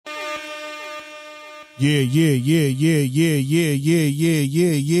Yeah.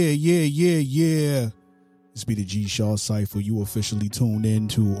 This be the G Shaw Cypher. You officially tuned in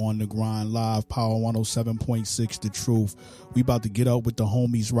to On the Grind Live, Power 107.6, The Truth. We about to get up with the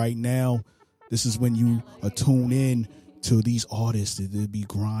homies right now. This is when you are tuned in to these artists that they be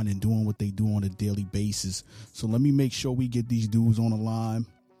grinding, doing what they do on a daily basis. So let me make sure we get these dudes on the line.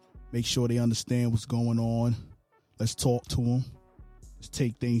 Make sure they understand what's going on. Let's talk to them. Let's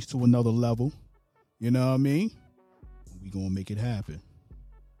take things to another level. You know what I mean? We gonna make it happen.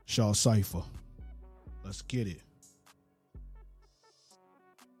 Shaw Cypher. Let's get it.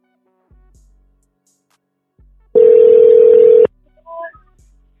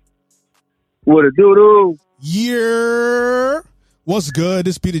 What a doo-doo. Yeah. What's good?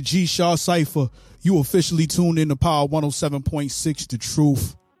 This be the G Shaw Cypher. You officially tuned in to Power 107.6, The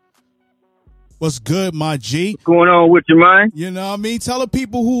Truth. What's good, my G? What's going on with you, man? You know what I mean? Tell the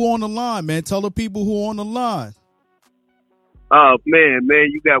people who on the line, man. Tell the people who on the line. Oh, man,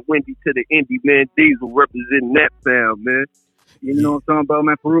 you got Wendy to the Indy, man. Diesel representing that sound, man. You know what I'm talking about,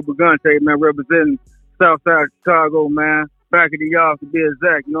 man? Peru Brigante, man, representing Southside Chicago, man. Back of the yard, to be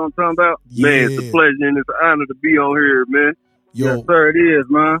exact. You know what I'm talking about? Yeah. Man, it's a pleasure and it's an honor to be on here, man. Yo, yes, sir, it is,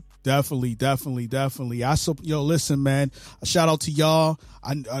 man. Definitely. Listen, man. A shout out to y'all.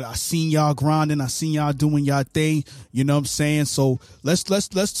 I seen y'all grinding. I seen y'all doing y'all thing. You know what I'm saying? So let's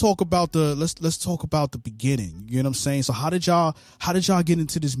talk about the beginning. You know what I'm saying? So how did y'all get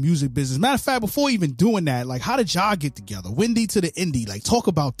into this music business? Matter of fact, before even doing that, like, how did y'all get together? Wendy to the Indy. Like, talk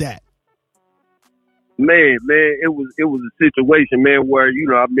about that. Man, it was a situation, man, where,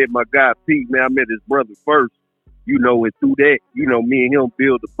 I met my guy Pete, man. I met his brother first. And through that, me and him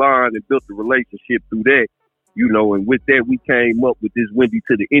built a bond and built a relationship through that, and with that, we came up with this Wendy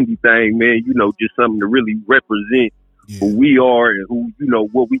to the Indy thing, man, just something to really represent who we are and who,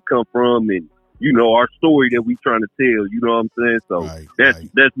 what we come from and, our story that we trying to tell, you know what I'm saying? So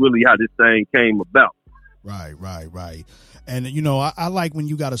that's really how this thing came about. Right. And, I like when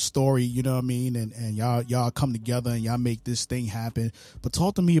you got a story, you know what I mean? And y'all come together and y'all make this thing happen. But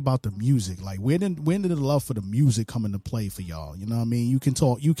talk to me about the music. Like, when did the love for the music come into play for y'all? You know what I mean? You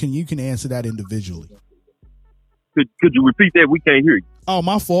can answer that individually. Could you repeat that? We can't hear you. Oh,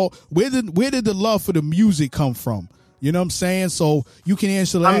 my fault. Where did the love for the music come from? You know what I'm saying? So you can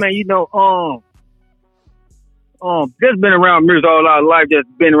answer that. I mean, just been around music all our life. Just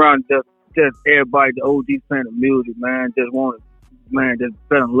been around just everybody, the OG fan of music, man. Just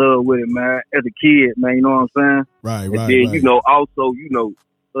fell in love with it, man. As a kid, man, you know what I'm saying? Right. And then, also,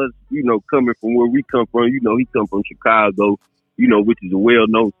 us, coming from where we come from, he come from Chicago, which is a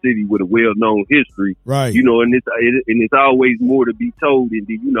well-known city with a well-known history. Right. And it's always more to be told. And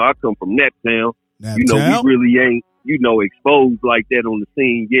then, I come from Naptown. Naptown? We really ain't, exposed like that on the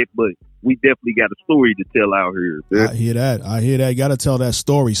scene yet, but we definitely got a story to tell out here. Man. I hear that. You got to tell that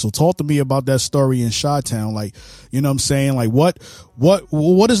story. So talk to me about that story in Chi-Town. Like, you know what I'm saying? Like, what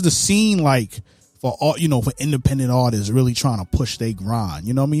is the scene like for for independent artists really trying to push their grind?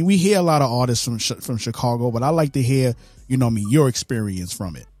 You know what I mean? We hear a lot of artists from Chicago, but I like to hear, your experience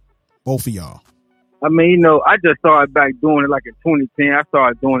from it. Both of y'all. I mean, I just started back doing it like in 2010. I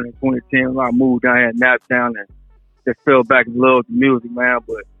started doing it in 2010 when I moved down here in Naptown and just fell back in love with the music, man.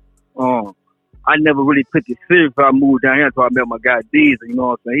 But I never really took it serious until I moved down here until I met my guy Diesel, you know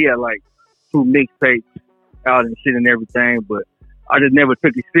what I'm saying? He had like 2 mixtapes out and shit and everything, but I just never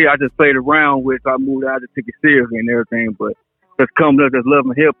took it serious. I just played around with it. So I moved out, I just took it seriously and everything, but just coming up, just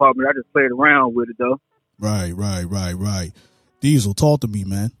loving hip hop, and I just played around with it though. Right. Diesel, talk to me,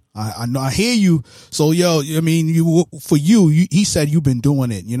 man. I know, I hear you. So, I mean, he said you've been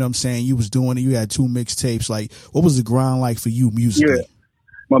doing it. You know what I'm saying? You was doing it. You had 2 mixtapes. Like, what was the grind like for you musically? Yeah.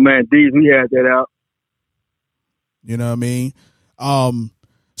 My man Diesel, he had that out. You know what I mean?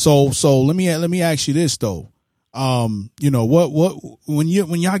 So let me ask you this though. What when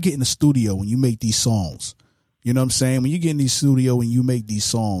y'all get in the studio, when you make these songs, you know what I'm saying? When you get in the studio and you make these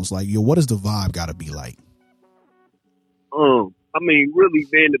songs, like, what does the vibe gotta be like? I mean, really,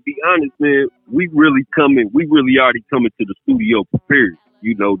 man, to be honest, man, we really already coming to the studio prepared.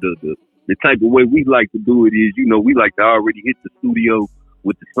 The type of way we like to do it is, we like to already hit the studio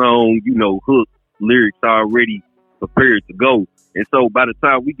with the song, hook, lyrics already prepared to go. And so by the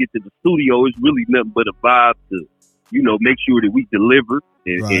time we get to the studio, it's really nothing but a vibe to, make sure that we deliver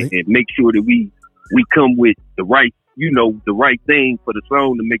and make sure that we come with the right, the right thing for the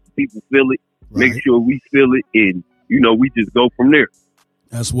song to make the people feel it, make sure we feel it, and, we just go from there.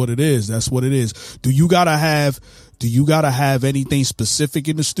 That's what it is. Do you gotta have anything specific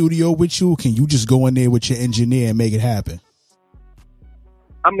in the studio with you? Or can you just go in there with your engineer and make it happen?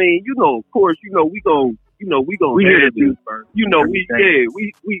 I mean, of course, we gonna hear the beat first. We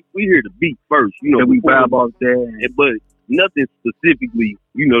hear the beat first. And we vibe off that. But nothing specifically,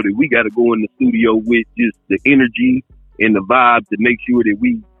 that we got to go in the studio with. Just the energy and the vibe to make sure that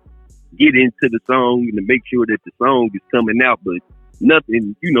we get into the song and to make sure that the song is coming out. But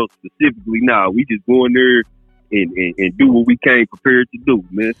nothing, specifically. Nah, we just go in there and do what we came prepared to do,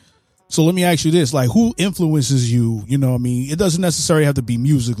 man. So let me ask you this, like, who influences you? You know what I mean? It doesn't necessarily have to be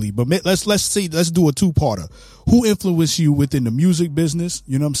musically, but let's do a two-parter. Who influenced you within the music business,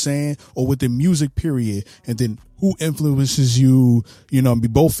 you know what I'm saying, or within music period? And then who influences you,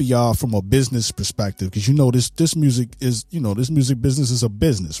 both of y'all from a business perspective? Because this music is, this music business is a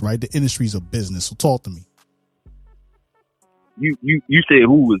business, right? The industry is a business. So talk to me. You said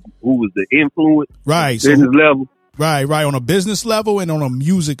who was the influence? Right. Business level? Right. On a business level and on a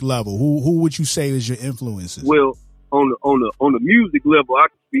music level, who would you say is your influences? Well, on the music level, I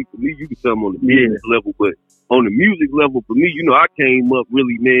can speak for me. You can tell me on the business level, but on the music level, for me, I came up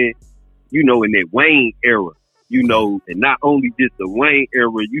really, man, in that Wayne era, and not only just the Wayne era,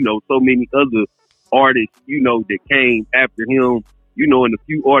 so many other artists, that came after him, and a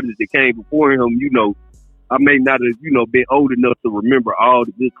few artists that came before him, I may not have, been old enough to remember all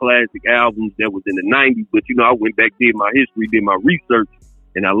the good classic albums that was in the 90s, but, I went back, did my history, did my research,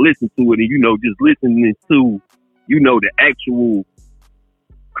 and I listened to it, and, just listening to, the actual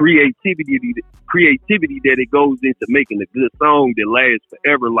creativity that it goes into making a good song that lasts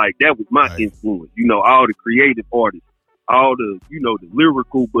forever, like, that was my influence, all the creative artists, all the, the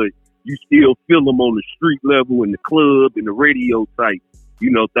lyrical, but you still feel them on the street level in the club and the radio type,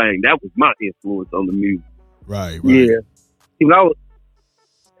 thing. That was my influence on the music. Right. Yeah. See, when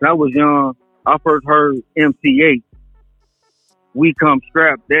I was young, I first heard MC8. We Come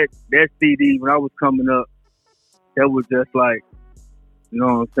Strapped. That CD, when I was coming up, that was just like, you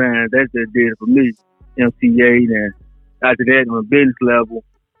know what I'm saying? That just did it for me. MC8, and after that, on a business level,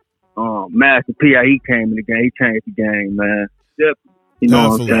 Master P, how he came in the game, he changed the game, man. Definitely. You know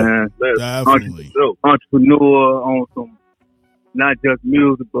what I'm saying? Definitely. Entrepreneur on some, not just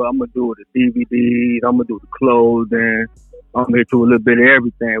music, but I'm gonna do the DVDs, I'm gonna do the clothing, I'm gonna do a little bit of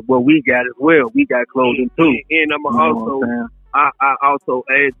everything. Well, we got as well. We got clothing too. And I'm also, I also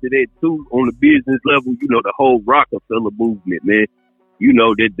add to that too on the business level. The whole Rockefeller movement, man.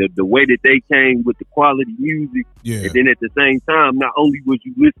 That the way that they came with the quality music, and then at the same time, not only was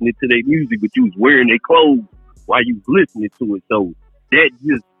you listening to their music, but you was wearing their clothes while you was listening to it. So that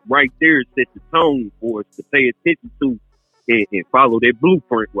just right there set the tone for us to pay attention to. And follow that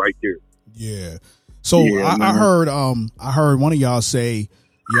blueprint right there. Yeah. So I heard one of y'all say,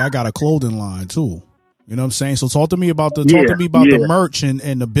 I got a clothing line too. You know what I'm saying? So talk to me about the merch and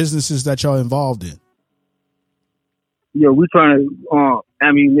the businesses that y'all involved in. Yeah, we trying to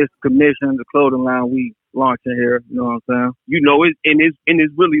this commission, the clothing line we launching here, you know what I'm saying?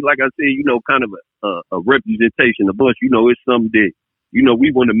 It's really, like I said, kind of a representation of us. It's something that,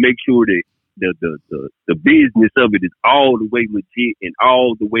 we want to make sure that the business of it is all the way legit and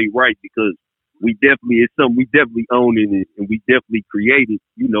all the way right, because it's something we definitely own and we definitely created,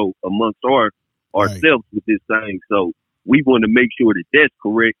 amongst ourselves with this thing. So we want to make sure that that's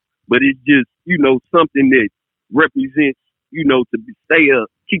correct, but it's just, something that represents, to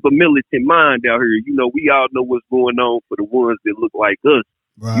keep a militant mind out here. We all know what's going on for the ones that look like us,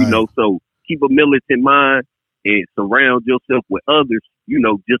 so keep a militant mind and surround yourself with others,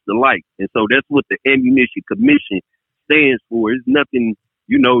 just alike. And so that's what the Ammunition Commission stands for. It's nothing,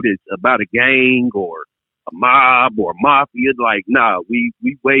 that's about a gang or a mob or a mafia. Like, nah, we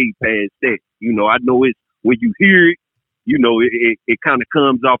way past that. I know it's, when you hear it, it kind of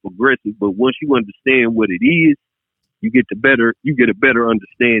comes off aggressive, but once you understand what it is, you get a better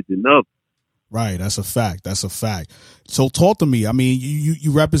understanding of it. Right. That's a fact. So talk to me. I mean,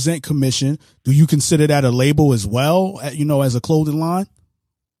 you represent Commission. Do you consider that a label as well, as a clothing line?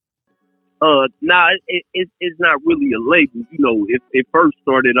 Nah, it's not really a label. It first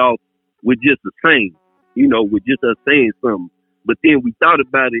started off with just a saying, with just us saying something. But then we thought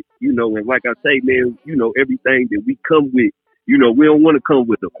about it, and like I say, man, everything that we come with, we don't want to come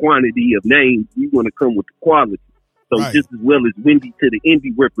with a quantity of names. We want to come with the quality. So just as well as Wendy to the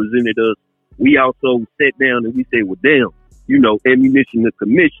Indy represented us, we also sat down and we said, well, damn, Ammunition to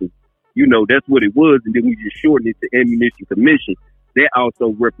Commission, that's what it was. And then we just shortened it to Ammunition Commission. That also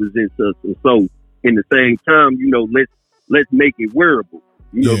represents us. And so in the same time, let's make it wearable.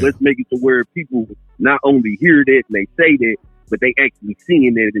 Let's make it to where people not only hear that and they say that, but they actually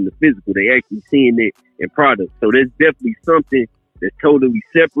seeing that in the physical. They actually seeing that in products. So there's definitely something that's totally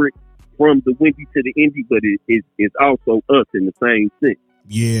separate from the Wendy to the Indy, but it's also us in the same sense.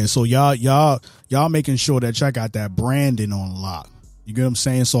 Yeah, so y'all making sure that y'all got that branding on lock. You get what I'm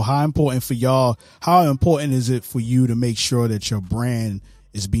saying? So how important is it for you to make sure that your brand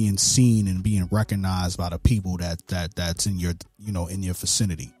is being seen and being recognized by the people that's in your, in your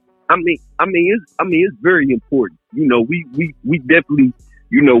vicinity? I mean, it's very important. We definitely,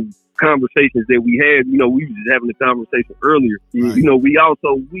 conversations that we had, we was just having a conversation earlier. Right. We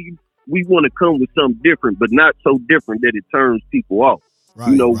also, we want to come with something different, but not so different that it turns people off.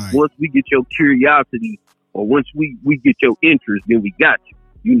 Right, right. Once we get your curiosity or once we get your interest, then we got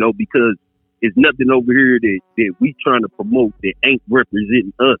you, because it's nothing over here that we trying to promote that ain't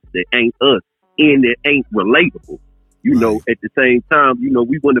representing us, that ain't us, and that ain't relatable. At the same time,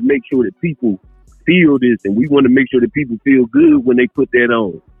 we want to make sure that people feel this, and we want to make sure that people feel good when they put that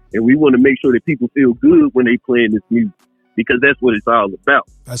on. And we want to make sure that people feel good when they playing this music, because that's what it's all about.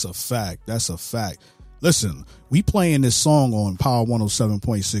 That's a fact. Listen, we playing this song on Power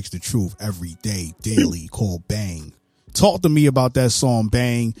 107.6 The Truth every day, daily, called Bang. Talk to me about that song,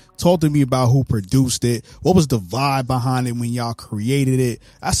 Bang. Talk to me about who produced it. What was the vibe behind it when y'all created it?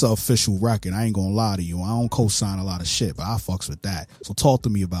 That's an official record. I ain't gonna lie to you. I don't co-sign a lot of shit, but I fucks with that. So talk to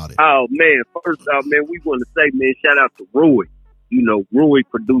me about it. Oh, man. First off, man, we want to say, man, shout out to Roy. Roy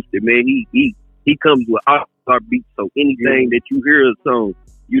produced it, man. He comes with all our beats. So anything that you hear a song,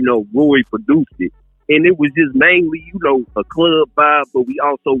 Roy produced it. And it was just mainly, a club vibe, but we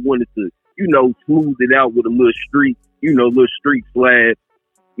also wanted to, smooth it out with a little street, little street swag,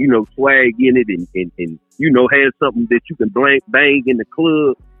 swag in it and have something that you can bang in the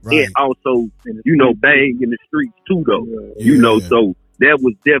club, right. And also, bang in the streets too, though. Yeah. So that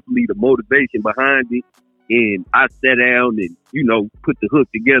was definitely the motivation behind it. And I sat down and, put the hook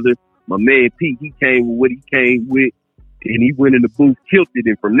together. My man Pete, he came with what he came with. And he went in the booth, killed it.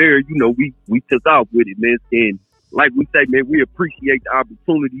 And from there, we took off with it, man. And like we say, man, we appreciate the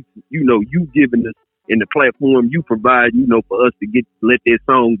opportunity, you giving us and the platform you provide, for us to let that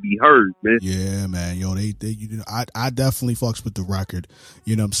song be heard, man. Yeah, man. I definitely fucks with the record.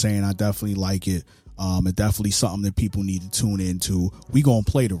 You know what I'm saying? I definitely like it. It's definitely something that people need to tune into. We gonna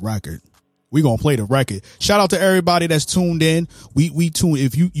play the record. Shout out to everybody that's tuned in. We tune.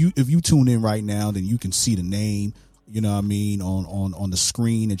 If you tune in right now, then you can see the name. You know what I mean, on the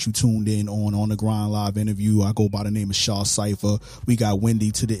screen that you tuned in on the Grynd Live interview. I go by the name of Shaw Cypher. We got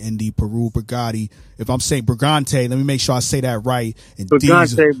Wendy to the Indy, Peru Brigati. If I'm saying Brigante, let me make sure I say that right. And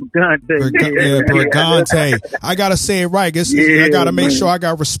Brigante. Brigante. I gotta say it right. I gotta make sure I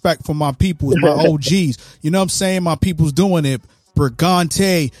got respect for my peoples, my OGs. You know what I'm saying? My people's doing it.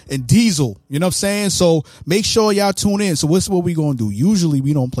 Brigante and Diesel, you know what I'm saying? So make sure y'all tune in. So what's what we gonna do? Usually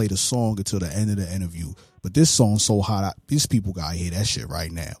we don't play the song until the end of the interview. But this song's so hot, these people gotta hear that shit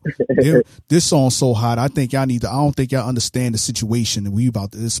right now. This song's so hot, I don't think y'all understand the situation that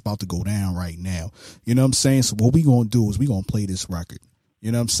it's about to go down right now. You know what I'm saying? So what we gonna do is we gonna play this record.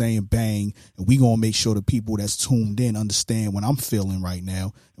 You know what I'm saying? Bang. And we gonna make sure the people that's tuned in understand what I'm feeling right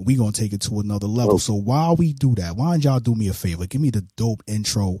now. And we gonna take it to another level. So while we do that, why don't y'all do me a favor? Give me the dope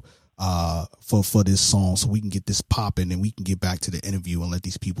intro for this song so we can get this popping and we can get back to the interview and let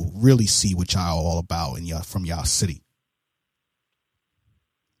these people really see what y'all all about and y'all from y'all city.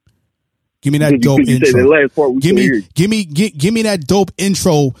 Give me that dope intro. Give me that dope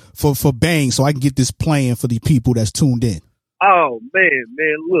intro for Bang so I can get this playing for the people that's tuned in. Oh man,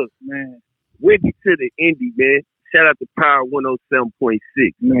 look, man. Wendy to the Indy, man. Shout out to Power 107.6.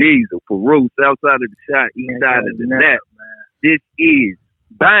 Diesel, Peru, south side of the shot, east side of the nap. This is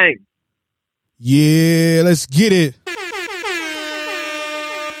Bang. Yeah, let's get it.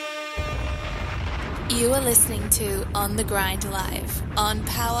 You are listening to On the Grynd Live on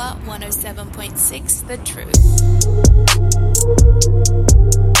Power 107.6 The Truth.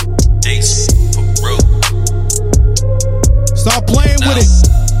 Peru. Stop playing with it.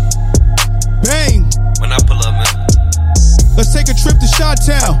 Bang. When I pull up, man. Let's take a trip to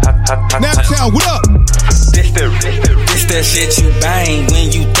Chi-Town. Naptown, what up? This that shit you bang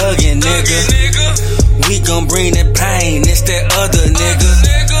when you thuggin', nigga. We gon' bring that pain, it's that other nigga.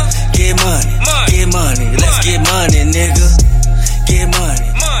 Get money, let's get money, nigga. Get money,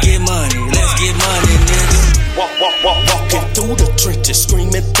 let's get money, nigga. Walking through the trenches,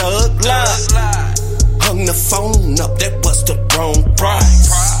 screaming thug life. Hung the phone up, that was the wrong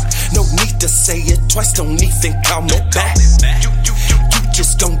price. No need to say it twice, don't even call me back. You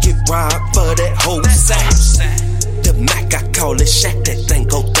just gon' get robbed for that whole sack. The Mac, I call it Shaq, that thing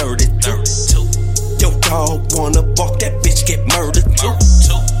go 32. Your dog wanna walk, that bitch get murdered too.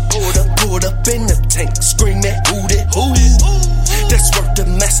 Pulled up in the tank, screaming who. That's worth the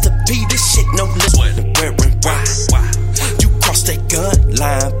Master P, this shit no listen. Wearing why? You cross that gun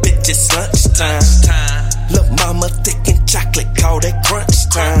bitch, it's lunchtime. Look, mama thick and chocolate, call that crunch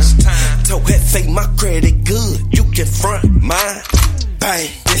time. Told her, fake my credit good, you can front mine. Bang,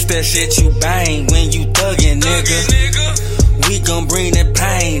 this that shit you bang when you thuggin', nigga. We gon' bring that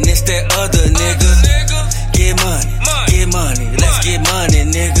pain, it's that other nigga. Get money, let's get money,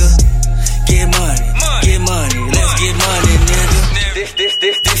 nigga. Get money, let's get money, nigga.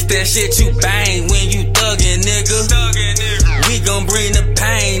 This that shit you bang when you thuggin', nigga. We gon' bring the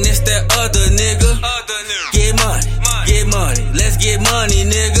pain, it's that other nigga. Get money, let's get money,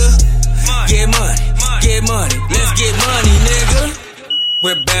 nigga. Get money, let's get money, nigga.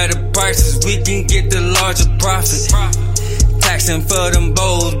 With better prices, we can get the larger profit. Taxing for them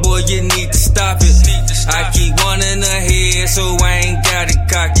bowls, boy, you need to stop it. I keep one in the head, so I ain't gotta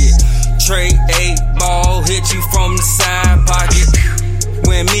cock it. Trade 8 ball, hit you from the side pocket.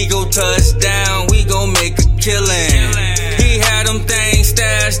 When me go touchdown, we gon' make a killing. He had them things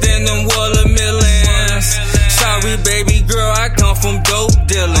stashed in them watermelons. Sorry, baby girl, I come from dope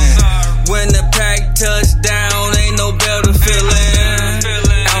dealing. When the pack touch down, ain't no better feeling.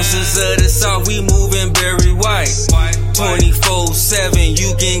 Ounces of the salt, we moving very white. 24/7,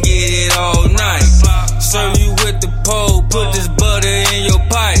 you can get it all night. Serve you with the pole, put this butter in your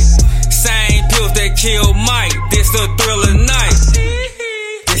pipe. Same pills that kill Mike, this a thriller night.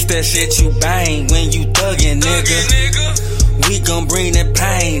 This that shit you bang when you thuggin', nigga. We gon' bring that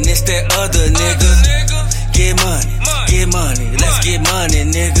pain, it's that other nigga. Get money, let's get money,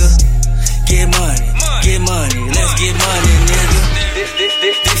 nigga. Get money, let's get money, nigga.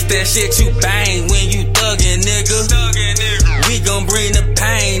 This that shit you bang when you thuggin', nigga. We gon' bring the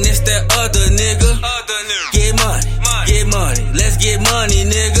pain, it's that other nigga. Get money, let's get money,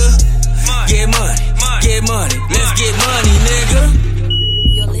 nigga. Get money, let's get money, nigga.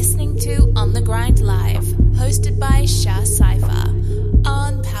 You're listening to On the Grind Live, hosted by Shah Cypher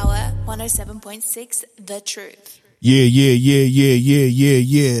on Power 107.6 The Truth. Yeah.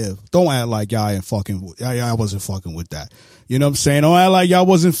 Don't act like y'all ain't fucking. Y'all wasn't fucking with that. You know what I'm saying? Don't act like y'all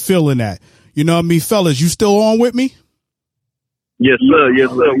wasn't feeling that. You know what I mean, fellas? You still on with me? Yes, sir.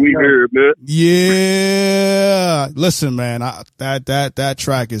 We heard, man. Yeah. Listen, man, that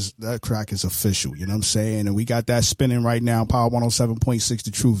track is official. You know what I'm saying? And we got that spinning right now. Power 107.6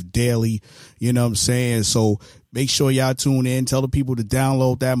 The Truth daily. You know what I'm saying? So make sure y'all tune in. Tell the people to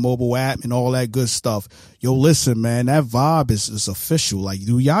download that mobile app and all that good stuff. Yo, listen, man, that vibe is official. Like,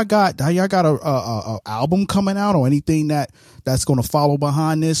 do y'all got a album coming out or anything that's gonna follow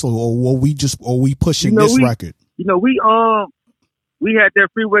behind this, or we pushing this record? You know, we had that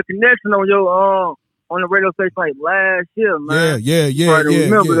Freeway Connection on your on the radio station like last year, man. Yeah. I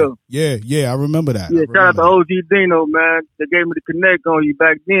remember that. Yeah, shout out to OG Dino, man. They gave me the connect on you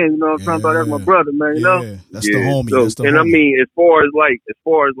back then. You know what I'm talking about? That's my brother, man. You know, that's the homie. So, that's the and homie. I mean, as far as like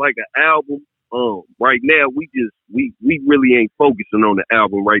an album, right now we really ain't focusing on the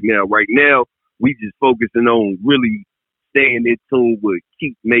album right now. Right now we just focusing on really staying in tune with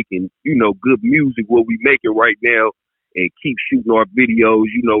keep making good music what we making right now. And keep shooting our videos,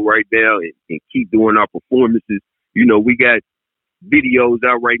 right now, and keep doing our performances. We got videos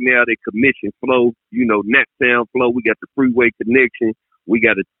out right now. They commission Flow, Nat Sound Flow. We got the Freeway Connection. We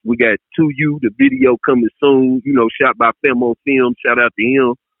got 2U, the video coming soon. Shot by Femo Film. Shout out to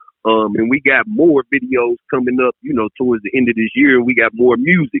him. And we got more videos coming up, towards the end of this year. And we got more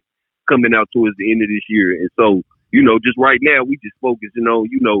music coming out towards the end of this year. And so, just right now, we just focusing on,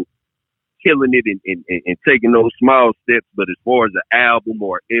 killing it and taking those small steps. But as far as an album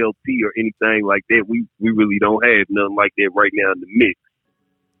or LP or anything like that, we really don't have nothing like that right now in the mix.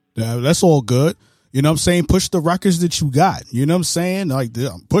 Yeah, that's all good. You know what I'm saying? Push the records that you got. You know what I'm saying? Like,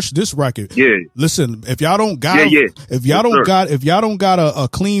 push this record. Yeah. Listen, if y'all don't got, if y'all don't got a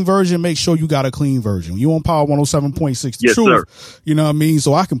clean version, make sure you got a clean version. You on Power 107.6 The Truth. Sir. You know what I mean?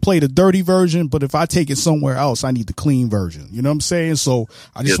 So I can play the dirty version, but if I take it somewhere else, I need the clean version. You know what I'm saying? So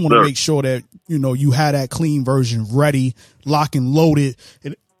I just want to make sure that, you had that clean version ready, lock and loaded.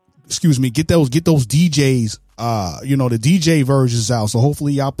 And, get those DJs, the DJ versions out. So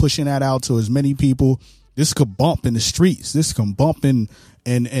hopefully y'all pushing that out to as many people. This could bump in the streets. This can bump in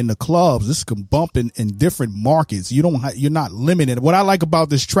the clubs. This can bump in different markets. You're not limited. What I like about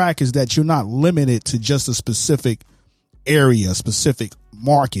this track is that you're not limited to just a specific area, specific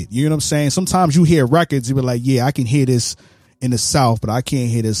market. You know what I'm saying? Sometimes you hear records, you be like, yeah, I can hear this in the South, but I can't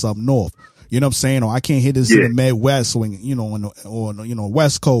hear this up north. You know what I'm saying? Or I can't hear this in the Midwest or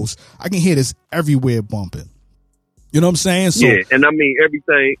West Coast. I can hear this everywhere bumping. You know what I'm saying? So, yeah, and I mean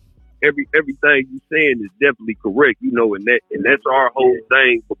everything you saying is definitely correct. And that's our whole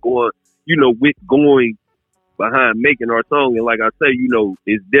thing for going behind making our song. And like I say,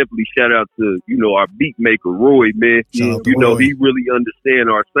 it's definitely shout out to, our beat maker, Roy, man. Roy. He really understand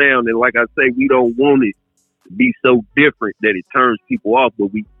our sound. And like I say, we don't want it to be so different that it turns people off,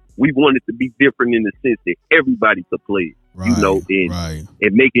 but we want it to be different in the sense that everybody could play it,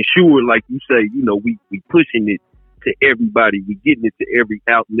 and making sure, like you say, we pushing it to everybody. We getting it to every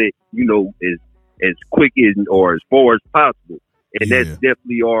outlet, as quick or as far as possible. And that's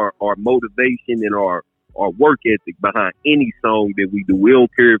definitely our motivation and our work ethic behind any song that we do. We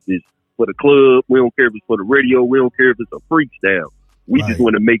don't care if it's for the club. We don't care if it's for the radio. We don't care if it's a freestyle. We just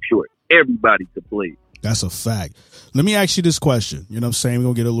want to make sure everybody can play it. That's a fact. Let me ask you this question. You know what I'm saying? We're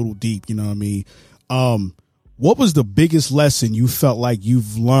going to get a little deep. You know what I mean? What was the biggest lesson you felt like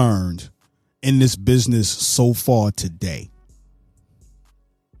you've learned in this business so far today?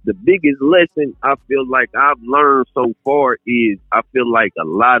 The biggest lesson I feel like I've learned so far is I feel like a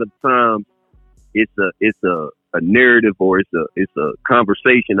lot of times it's a narrative or it's a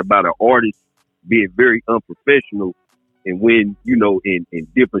conversation about an artist being very unprofessional. And when, in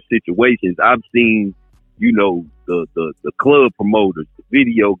different situations, I've seen, the club promoters, the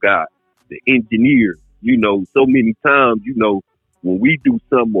video guy, the engineer, so many times, when we do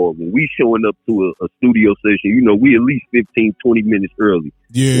something or when we showing up to a studio session, we at least 15, 20 minutes early.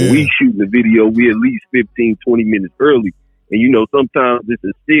 Yeah. When we shooting a video, we at least 15, 20 minutes early. And, sometimes it's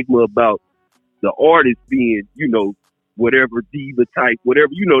a stigma about the artist being, whatever diva type,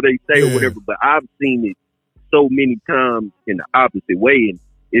 whatever, they say or whatever. But I've seen it so many times in the opposite way. And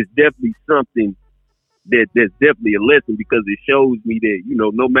it's definitely something that's definitely a lesson because it shows me that,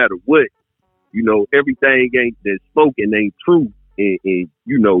 no matter what, everything that's spoken ain't true. And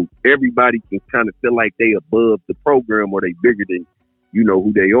everybody can kind of feel like they above the program or they bigger than,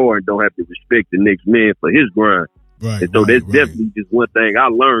 who they are and don't have to respect the next man for his grind. Right. And so that's definitely just one thing I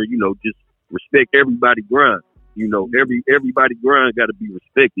learned, just respect everybody grind. Everybody grind got to be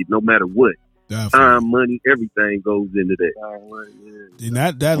respected no matter what. Definitely. Time, money, everything goes into that. And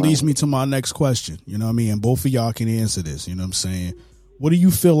that leads me to my next question. You know what I mean? And both of y'all can answer this. You know what I'm saying? What do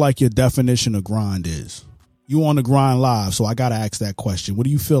you feel like your definition of grind is? You on the grind live, so I got to ask that question. What do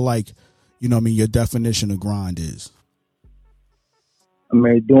you feel like, your definition of grind is? I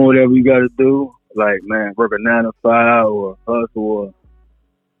mean, doing whatever you got to do. Like, man, work a 9 to 5 or hustle or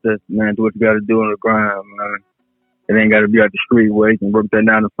just, man, do what you got to do on the grind, man. It ain't got to be out the street where you can work that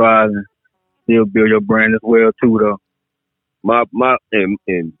 9 to 5 and still build your brand as well, too, though. My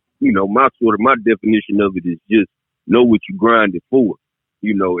definition of it is just know what you grinding for.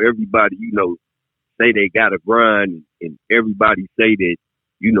 Everybody, say they got to grind and everybody say that,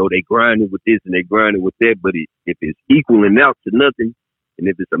 they grinding with this and they grinding with that. But if it's equaling out to nothing and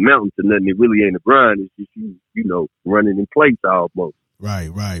if it's amounting to nothing, it really ain't a grind. It's just you running in place almost.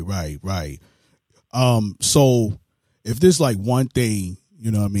 Right. So if there's like one thing,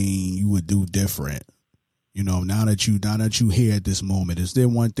 you would do different, now that you here at this moment, is there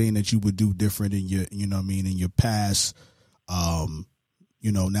one thing that you would do different in your, in your past,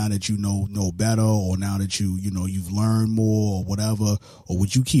 now that you know better, or now that you've learned more or whatever, or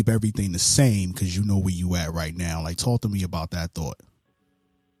would you keep everything the same because you know where you at right now? Like, talk to me about that thought.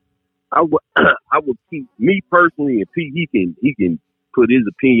 I would keep me personally, and Pete, he can put his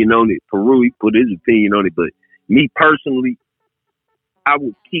opinion on it. Peru, he put his opinion on it, but me personally, I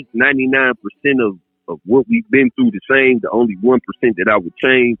would keep 99% of what we've been through the same. The only 1% that I would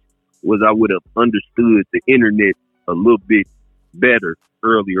change was I would have understood the internet a little bit better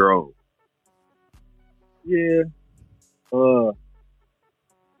earlier on. Yeah. Sort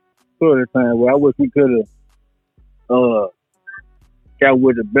of time. Well, I wish we could have got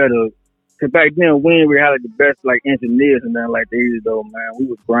with it better. Cause back then we didn't really have like the best like engineers and nothing like these though, man. We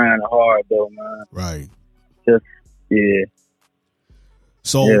was grinding hard though, man. Right. Just yeah.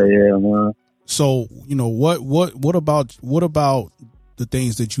 So yeah, man. So what about the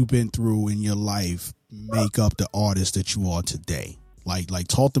things that you've been through in your life make up the artist that you are today? Like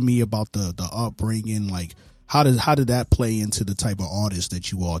talk to me about the upbringing. Like how did that play into the type of artist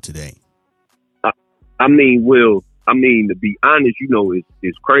that you are today? To be honest,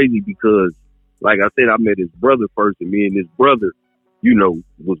 it's crazy because, like I said, I met his brother first, and me and his brother,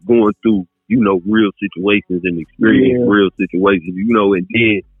 was going through, real situations and experienced real situations, and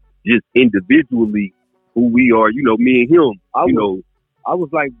then just individually who we are, me and him, I was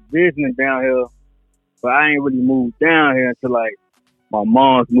like visiting down here, but I ain't really moved down here until like my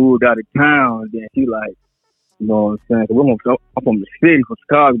mom's moved out of town, and then she like, you know what I'm saying? Cause I'm from the city, from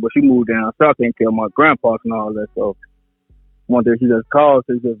Chicago, but she moved down south, taking care of my grandpa and all that. So one day she just called,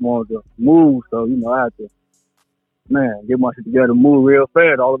 she just wanted to move. So, I had to, man, get my shit together, move real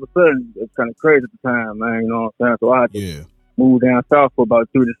fast. All of a sudden, it's kind of crazy at the time, man. You know what I'm saying? So I had to move down south for about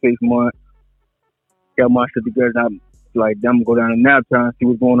 3 to 6 months. Got my shit together. I'm like, I'm gonna go down to Naptown, see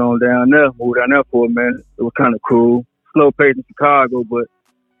what's going on down there. Move down there for a minute. It was kind of cool. Slow pace in Chicago, but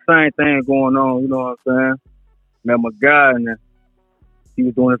same thing going on. You know what I'm saying? Met my guy, and he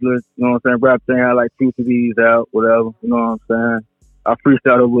was doing this little, you know what I'm saying, rap thing. I had like 2 CDs out, whatever. You know what I'm saying? I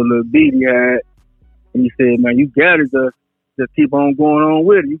freestyled over a little beat he had, and he said, "Man, you gotta just keep on going on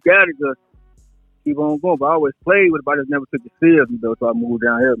with it. You gotta just keep on going." But I always played with it, but I just never took it seriously though. So I moved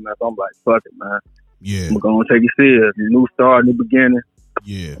down here, man. So I'm like, fuck it, man. Yeah. I'm gonna take it serious. New start, new beginning.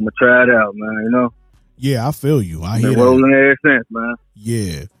 Yeah. I'm gonna try it out, man. You know. Yeah, I feel you. I hear that. Rolling ever since, man.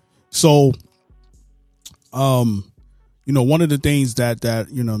 Yeah. So, you know, one of the things that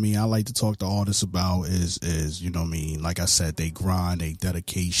you know what I mean, I like to talk to artists about is you know what I mean, like I said, they grind, they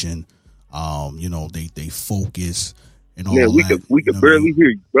dedication, you know, they focus and all that. Yeah, we can barely hear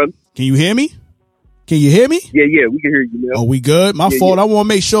you, brother. Can you hear me? Can you hear me? Yeah, we can hear you now. Oh, we good? My fault. Yeah. I want to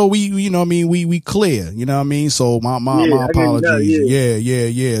make sure we, you know what I mean, we clear, you know what I mean? So my apologies.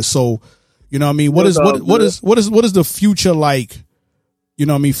 Yeah. So, you know what I mean, what is the future like, you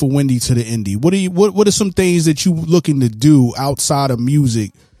know what I mean, for Wendy to the Indy? What are some things that you looking to do outside of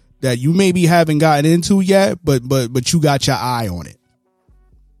music that you maybe haven't gotten into yet, but you got your eye on it?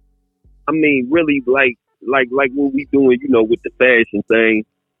 I mean, really like what we doing, you know, with the fashion thing.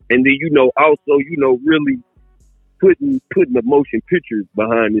 And then, you know, also, you know, really putting the motion pictures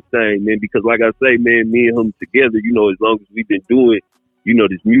behind this thing, man, because like I say, man, me and him together, you know, as long as we've been doing, you know,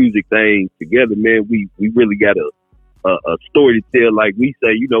 this music thing together, man, we really got a story to tell. Like we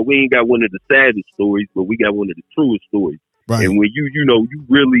say, you know, we ain't got one of the saddest stories, but we got one of the truest stories. Right. And when you know, you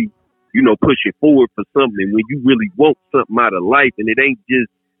really, you know, push it forward for something, when you really want something out of life, and it ain't just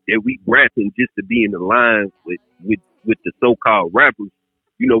that we rapping just to be in the line with the so-called rappers.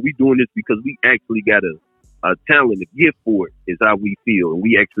 You know, we doing this because we actually got a talent, a gift for it, is how we feel. And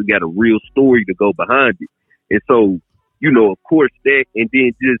we actually got a real story to go behind it. And so, you know, of course that, and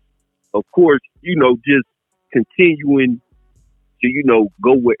then just, of course, you know, just continuing to, you know,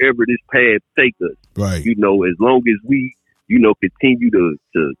 go wherever this path take us. Right. You know, as long as we, you know, continue to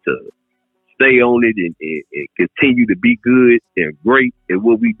stay on it and continue to be good and great at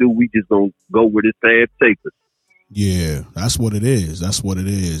what we do, we just gonna go where this path takes us. Yeah, that's what it is. That's what it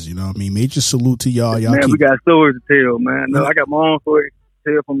is. You know what I mean? Major salute to y'all. Man, we got stories to tell, man. No, I got my own story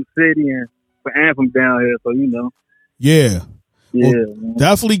to tell from the city and from down here, so you know. Yeah. Yeah. Well,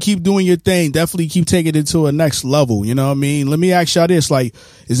 definitely keep doing your thing. Definitely keep taking it to a next level. You know what I mean? Let me ask y'all this. Like,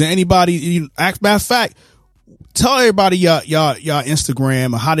 is there anybody, matter of fact, tell everybody y'all Instagram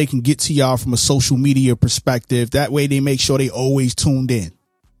and how they can get to y'all from a social media perspective. That way they make sure they always tuned in.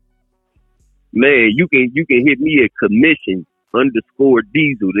 Man, you can hit me at commission _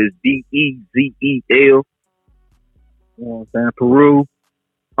 diesel. That's DEZEL. You know what I'm saying? Peru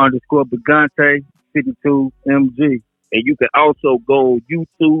 _ Brigante 52 MG. And you can also go on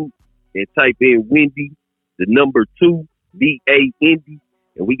YouTube and type in Wendy, the number 2, VA Indy,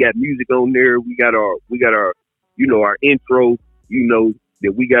 and we got music on there. We got our you know, our intro, you know,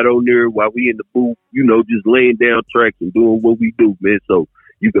 that we got on there while we in the booth, you know, just laying down tracks and doing what we do, man. So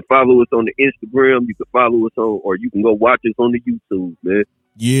you can follow us on the Instagram, you can follow us on, or you can go watch us on the YouTube, man.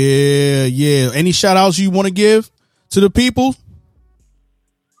 Yeah. Any shout outs you want to give to the people?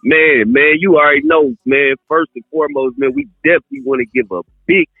 Man, you already know, man. First and foremost, man, we definitely want to give a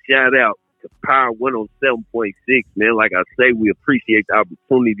big shout out to Power 107.6, man. Like I say, we appreciate the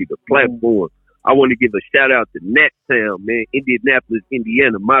opportunity, the platform. I want to give a shout out to Naptown, man. Indianapolis,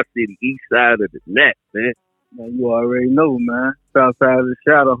 Indiana, my city, east side of the Nat, man. Man, you already know, man. South side of the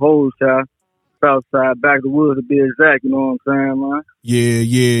shot, a whole shot. South side, back of the woods to be exact, you know what I'm saying, man?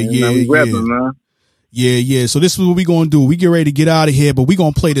 Yeah. Man, we repping, man. Yeah. So this is what we gonna do. We get ready to get out of here, but we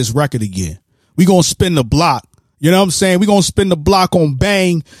gonna play this record again. We gonna spin the block. You know what I'm saying? We gonna spin the block on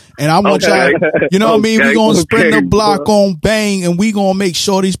Bang, and I want y'all. You know what I mean? We gonna spin the block on Bang, and we gonna make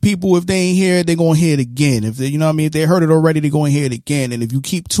sure these people, if they ain't hear it, they gonna hear it again. If they, you know what I mean? If they heard it already, they gonna hear it again. And if you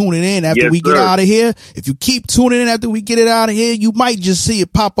keep tuning in after we get out of here, you might just see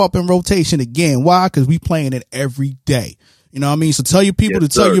it pop up in rotation again. Why? Because we playing it every day. You know what I mean? So tell your people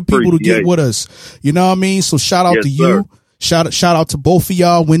to get with us. You know what I mean? So shout out to you. Shout out to both of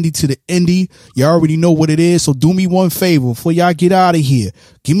y'all, Wendy to the Indy. You already know what it is. So do me one favor before y'all get out of here.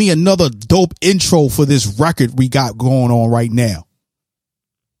 Give me another dope intro for this record we got going on right now.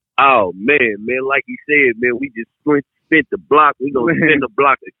 Oh, man, like you said, man, we just spent the block. We gonna spin the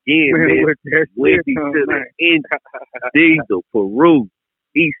block again, man. Wendy to the Indy, Diesel, Peru.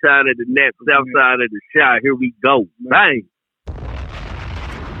 East side of the net, south side of the shot. Here we go. Bang.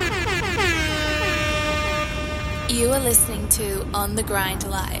 You are listening to On the Grind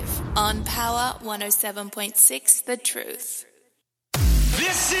Live on Power 107.6 The Truth.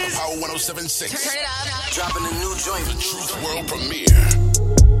 This is Power 107.6. Turn it up. Dropping a new joint. The Truth World Premiere.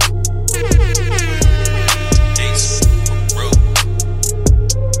 Ace, bro.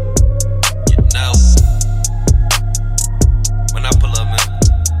 You know, when I pull up, man.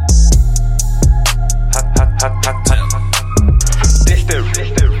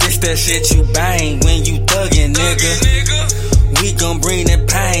 This that shit you bang when you thuggin', nigga. We gon' bring that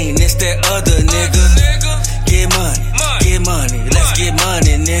pain, it's that other nigga. Get money, let's get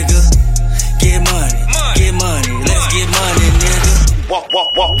money, nigga. Get money, let's get money, nigga.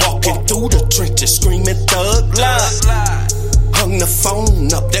 Walking through the trenches, screaming thug life. Hung the phone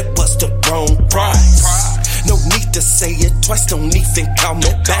up, that was the wrong price. No need to say it twice, don't even call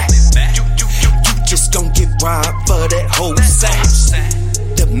me back. You just gon' get robbed for that whole sack.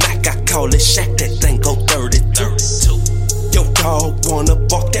 The Mac, I call it Shack, that thing go 32. Your dog wanna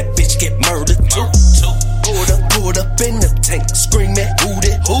bark, that bitch get murdered too. Pulled up in the tank, screaming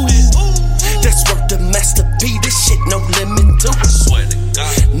hootie hoo. That's worth the Master P, this shit no limit to.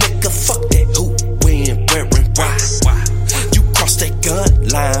 Nigga, fuck that who, when, where, and why. You cross that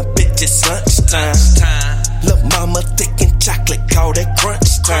gun line, bitch, it's lunchtime. Lil' mama thick and chocolate, call that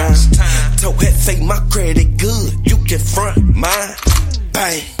crunch time. Told Hefe my credit good, you can front mine.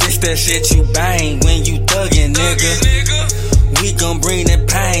 Bang. This that shit you bang when you thuggin', nigga. We gon' bring that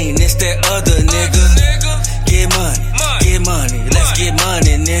pain, it's that other nigga. Get money, let's get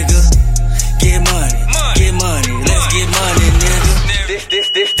money, nigga. Get money, let's get money, nigga.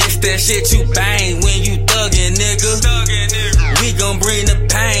 This that shit you bang when you thuggin', nigga. We gon' bring the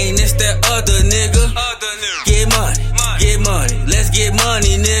pain, it's that other nigga. Get money, let's get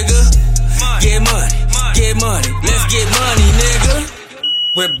money, nigga. Get money, let's get money, nigga.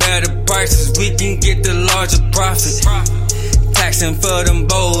 With better prices, we can get the larger profit. Taxing for them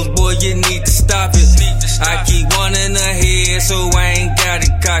bowls, boy, you need to stop it. I keep one in the head, so I ain't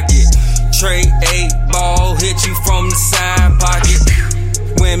gotta cock it. Trade 8 ball, hit you from the side pocket.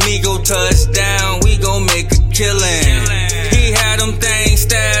 When me go touchdown, we gon' make a killing. He had them things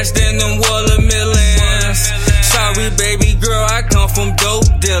stashed in them watermelons. Sorry, baby girl, I come from dope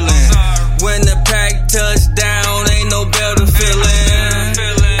dealing. When the pack touch down, ain't no better feeling.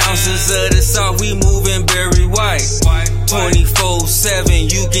 Ounces of the salt, we moving berry white. 24/7,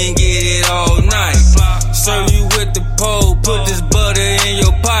 you can get it all night. Serve you with the pole, put this butter in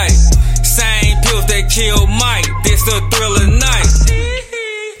your pipe. Same pills that kill Mike, this a thriller night.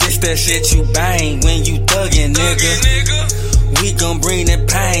 This that shit you bang when you thuggin', nigga. We gon' bring that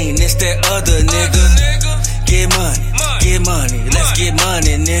pain, it's that other nigga. Get money, let's get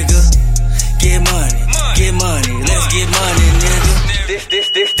money, nigga. Get money, let's get money, nigga.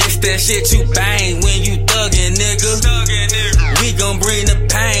 This that shit you bang when you thuggin', nigga. We gon' bring the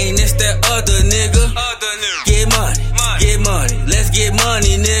pain, it's that other nigga. Get money, let's get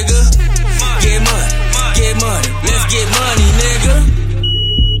money, nigga. Get money, let's get money, nigga.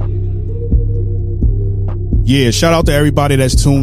 Yeah, shout out to everybody that's tuned